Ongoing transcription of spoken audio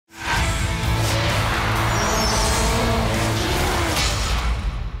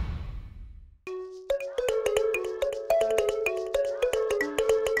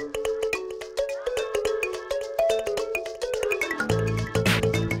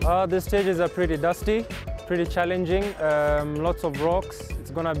The stages are pretty dusty, pretty challenging, lots of rocks.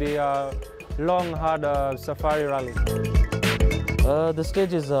 It's going to be a long, hard safari rally. The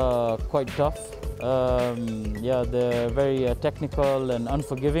stages are quite tough. Yeah, they're very technical and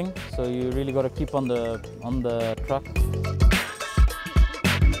unforgiving, so you really got to keep on the track.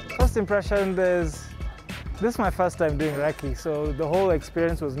 First impression, this is my first time doing recce, so the whole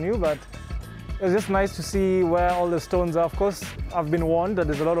experience was new, but it was just nice to see where all the stones are. Of course, I've been warned that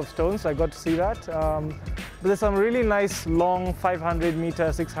there's a lot of stones, so I got to see that. But there's some really nice long 500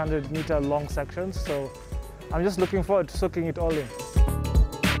 meter, 600 meter long sections, so I'm just looking forward to soaking it all in.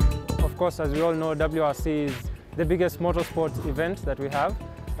 Of course, as we all know, WRC is the biggest motorsport event that we have,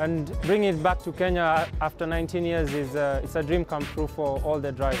 and bringing it back to Kenya after 19 years is it's a dream come true for all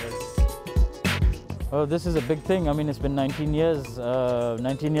the drivers. Well, this is a big thing. I mean, it's been 19 years.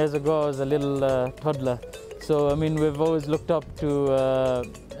 19 years ago, I was a little toddler. So, I mean, we've always looked up to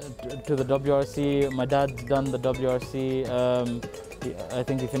the WRC. My dad's done the WRC. I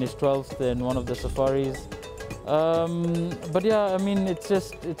think he finished 12th in one of the safaris. But yeah, I mean, it's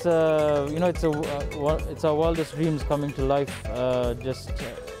our wildest dreams coming to life. Just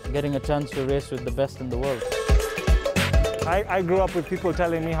getting a chance to race with the best in the world. I grew up with people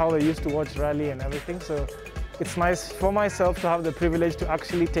telling me how they used to watch rally and everything, so it's nice for myself to have the privilege to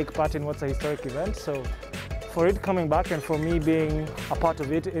actually take part in what's a historic event. So for it coming back and for me being a part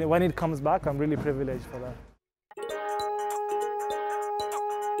of it, when it comes back, I'm really privileged for that.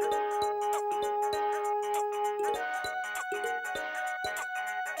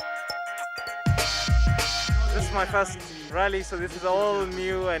 This is my first rally, so this is all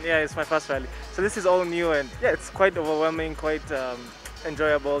new, and yeah, it's my first rally. So this is all new, and yeah, it's quite overwhelming, quite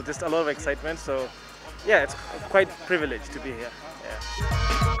enjoyable, just a lot of excitement. So yeah, it's quite privileged to be here. Yeah.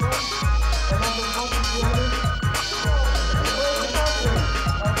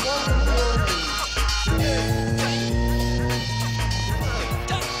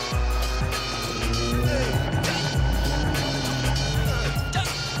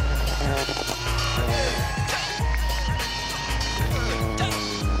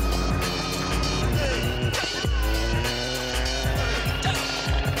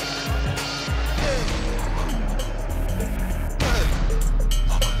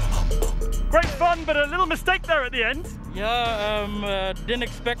 Great fun, but a little mistake there at the end. Yeah, didn't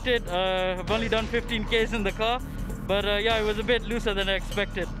expect it. I've only done 15 Ks in the car, but yeah, it was a bit looser than I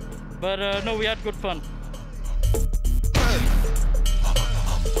expected. But no, we had good fun.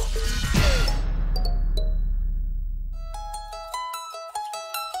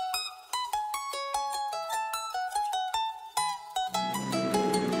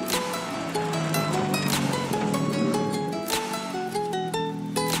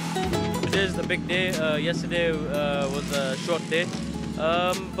 Today is the big day. Yesterday was a short day,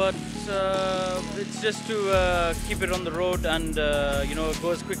 but it's just to keep it on the road and you know,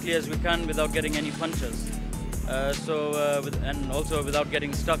 go as quickly as we can without getting any punctures. And also without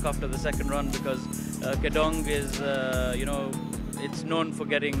getting stuck after the second run, because Kedong is, you know, it's known for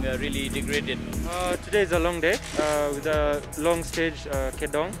getting really degraded. Today is a long day with a long stage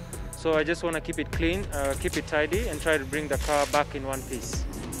Kedong, so I just want to keep it clean, keep it tidy, and try to bring the car back in one piece.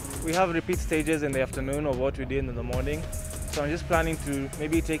 We have repeat stages in the afternoon of what we did in the morning, so I'm just planning to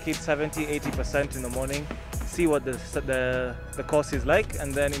maybe take it 70–80% in the morning, see what the course is like,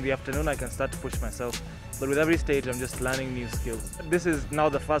 and then in the afternoon I can start to push myself. But with every stage I'm just learning new skills. This is now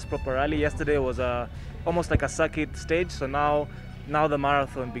the first proper rally. Yesterday was almost like a circuit stage, so now the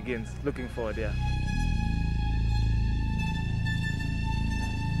marathon begins. Looking forward, yeah.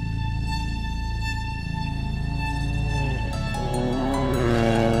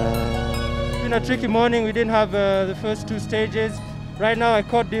 A tricky morning. We didn't have the first two stages. Right now I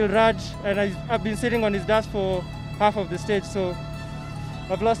caught Dil Raj, and I've been sitting on his dust for half of the stage, so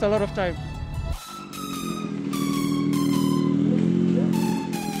I've lost a lot of time.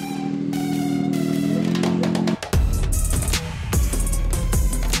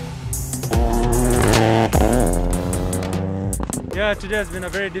 Yeah, today has been a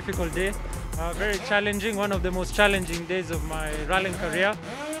very difficult day. Very challenging, one of the most challenging days of my rallying career.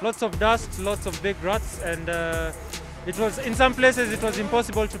 Lots of dust, lots of big ruts, and it was, in some places it was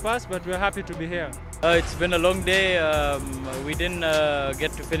impossible to pass, but we're happy to be here. It's been a long day. We didn't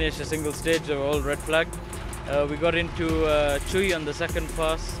get to finish a single stage. They were all red flagged. We got into Chui on the second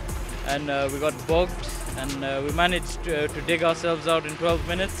pass, and we got bogged, and we managed to dig ourselves out in 12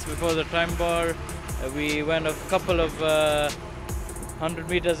 minutes before the time bar. We went a couple of 100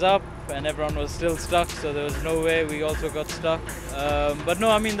 meters up, and everyone was still stuck, so there was no way. We also got stuck. But no,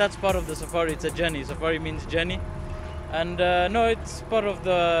 I mean, that's part of the safari. It's a journey. Safari means journey. And no, it's part of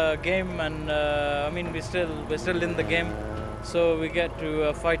the game, and I mean we're still in the game, so we get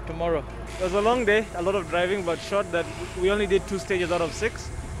to fight tomorrow. It was a long day, a lot of driving, but short that we only did 2 stages out of 6.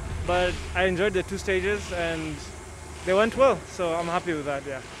 But I enjoyed the 2 stages and they went well, so I'm happy with that,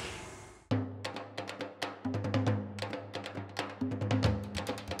 yeah.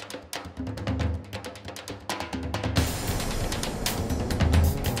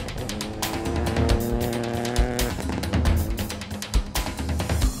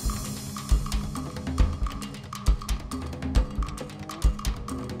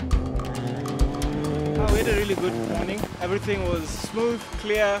 We had a really good morning. Everything was smooth,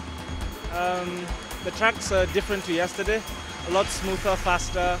 clear. The tracks are different to yesterday, a lot smoother,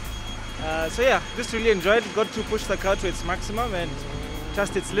 faster. So yeah, just really enjoyed. Got to push the car to its maximum and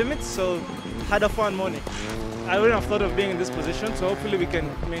test its limits. So had a fun morning. I wouldn't have thought of being in this position, so hopefully we can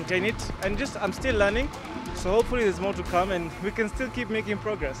maintain it. And I'm still learning, so hopefully there's more to come and we can still keep making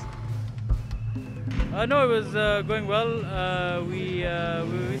progress. No, it was going well. We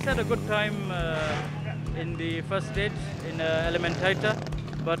had a good time in the first stage in Elementaita,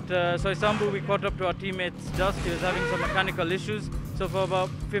 but Soisambu, we caught up to our teammates dust. He was having some mechanical issues, so for about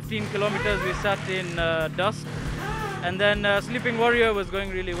 15 kilometers we sat in dust, and then Sleeping Warrior was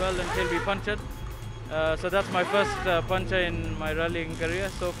going really well until we punctured. So that's my first puncture in my rallying career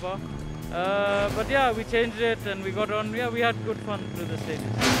so far. But yeah, we changed it and we got on. Yeah, we had good fun through the stages.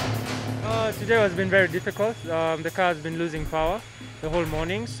 Today has been very difficult. The car has been losing power the whole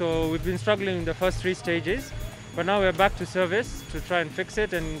morning, so we've been struggling in the first 3 stages, but now we're back to service to try and fix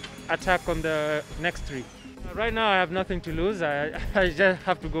it and attack on the next 3. Right now I have nothing to lose. I just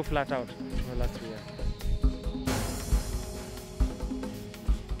have to go flat out for the last 3 years.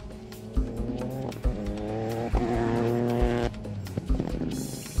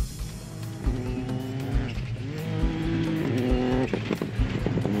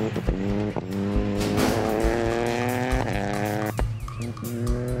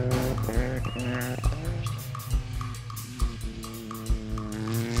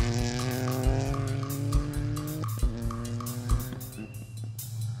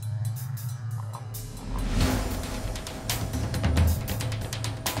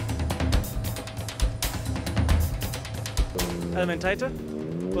 Elementaita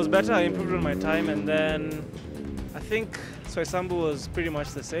was better. I improved on my time, and then I think Soisambu was pretty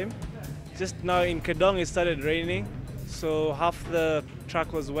much the same. Just now in Kedong it started raining, so half the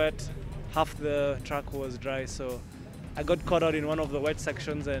track was wet, half the track was dry, so I got caught out in one of the wet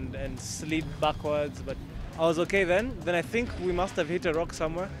sections and slid backwards, but I was okay then. Then I think we must have hit a rock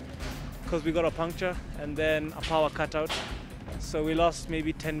somewhere because we got a puncture and then a power cutout. So we lost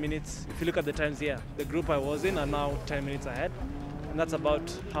maybe 10 minutes. If you look at the times here, the group I was in are now 10 minutes ahead. And that's about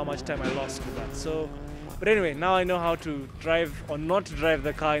how much time I lost with that. So, but anyway, now I know how to drive or not drive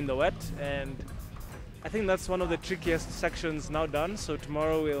the car in the wet. And I think that's one of the trickiest sections now done. So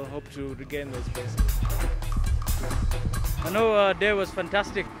tomorrow we'll hope to regain those places. I know day was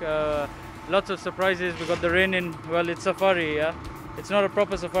fantastic. Lots of surprises. We got the rain in. Well, it's safari, yeah. It's not a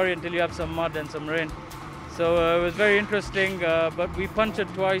proper safari until you have some mud and some rain. So it was very interesting, but we punctured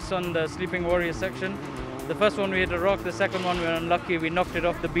twice on the Sleeping Warrior section. The first one we hit a rock, the second one we were unlucky, we knocked it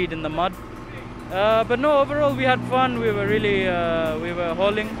off the bead in the mud. But no, overall we had fun, we were really, we were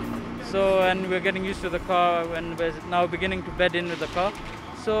hauling, and we're getting used to the car and we're now beginning to bed in with the car.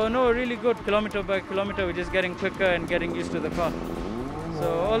 So no, really good, kilometer by kilometer, we're just getting quicker and getting used to the car. So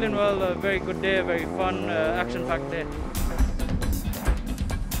all in all, a very good day, very fun, action-packed day.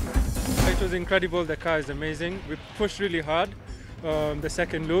 It was incredible, the car is amazing. We pushed really hard. The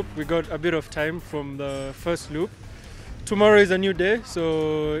second loop, we got a bit of time from the first loop. Tomorrow is a new day,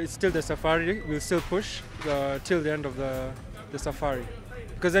 so it's still the safari. We'll still push till the end of the safari,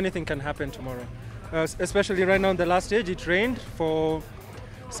 because anything can happen tomorrow. Especially right now in the last stage, it rained for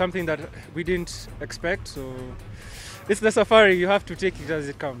something that we didn't expect. So it's the safari, you have to take it as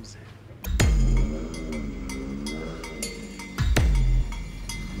it comes.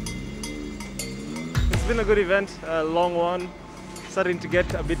 It's been a good event, a long one. Starting to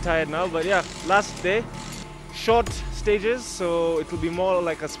get a bit tired now, but yeah, last day, short stages, so it will be more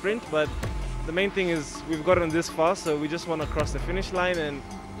like a sprint, but the main thing is we've gotten this far, so we just want to cross the finish line and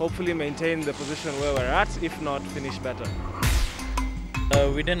hopefully maintain the position where we're at, if not finish better.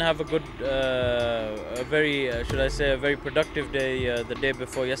 We didn't have a good, should I say, a very productive day the day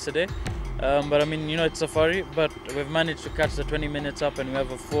before yesterday. But I mean, you know, it's safari, but we've managed to catch the 20 minutes up and we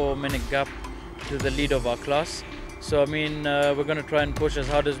have a 4-minute gap to the lead of our class. So I mean, we're going to try and push as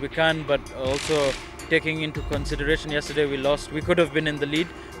hard as we can, but also taking into consideration yesterday we lost. We could have been in the lead,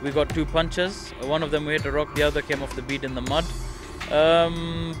 we got 2 punches. One of them we hit a rock, the other came off the bead in the mud.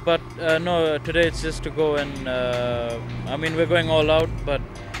 No, today it's just to go and, I mean, we're going all out, but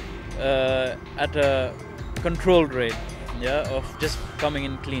at a controlled rate, yeah, of just coming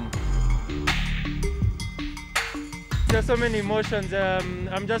in clean. There's so many emotions.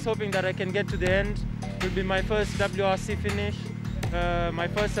 I'm just hoping that I can get to the end. It will be my first WRC finish, my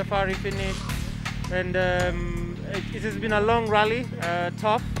first safari finish, and it has been a long rally,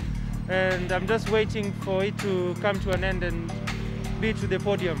 tough, and I'm just waiting for it to come to an end and be to the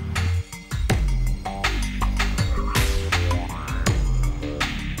podium.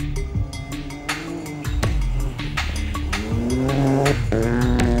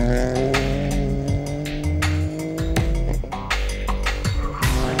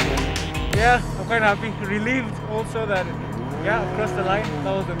 Yeah, I'm quite happy, relieved also that, yeah, across the line.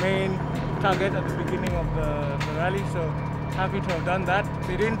 That was the main target at the beginning of the rally, so happy to have done that.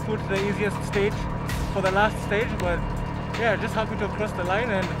 They didn't put the easiest stage for the last stage, but yeah, just happy to cross the line,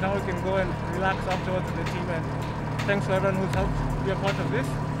 and now we can go and relax afterwards with the team. And thanks to everyone who's helped be a part of this.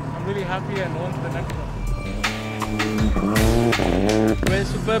 I'm really happy, and on to the next one. We're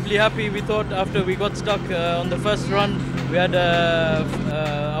superbly happy. We thought after we got stuck on the first run, we had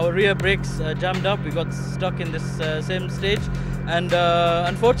our rear brakes jammed up. We got stuck in this same stage, and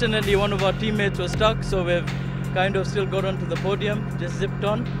unfortunately one of our teammates was stuck, so we've kind of still got onto the podium, just zipped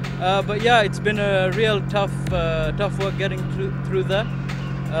on. But yeah, it's been a real tough work getting through there.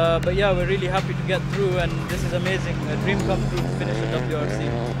 But yeah, we're really happy to get through, and this is amazing. A dream come true to finish at WRC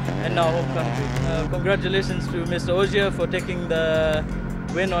and our home country. Congratulations to Mr. Ogier for taking the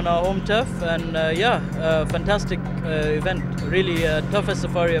win on our home turf, and yeah, fantastic event. Really toughest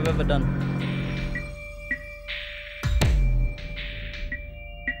safari I've ever done.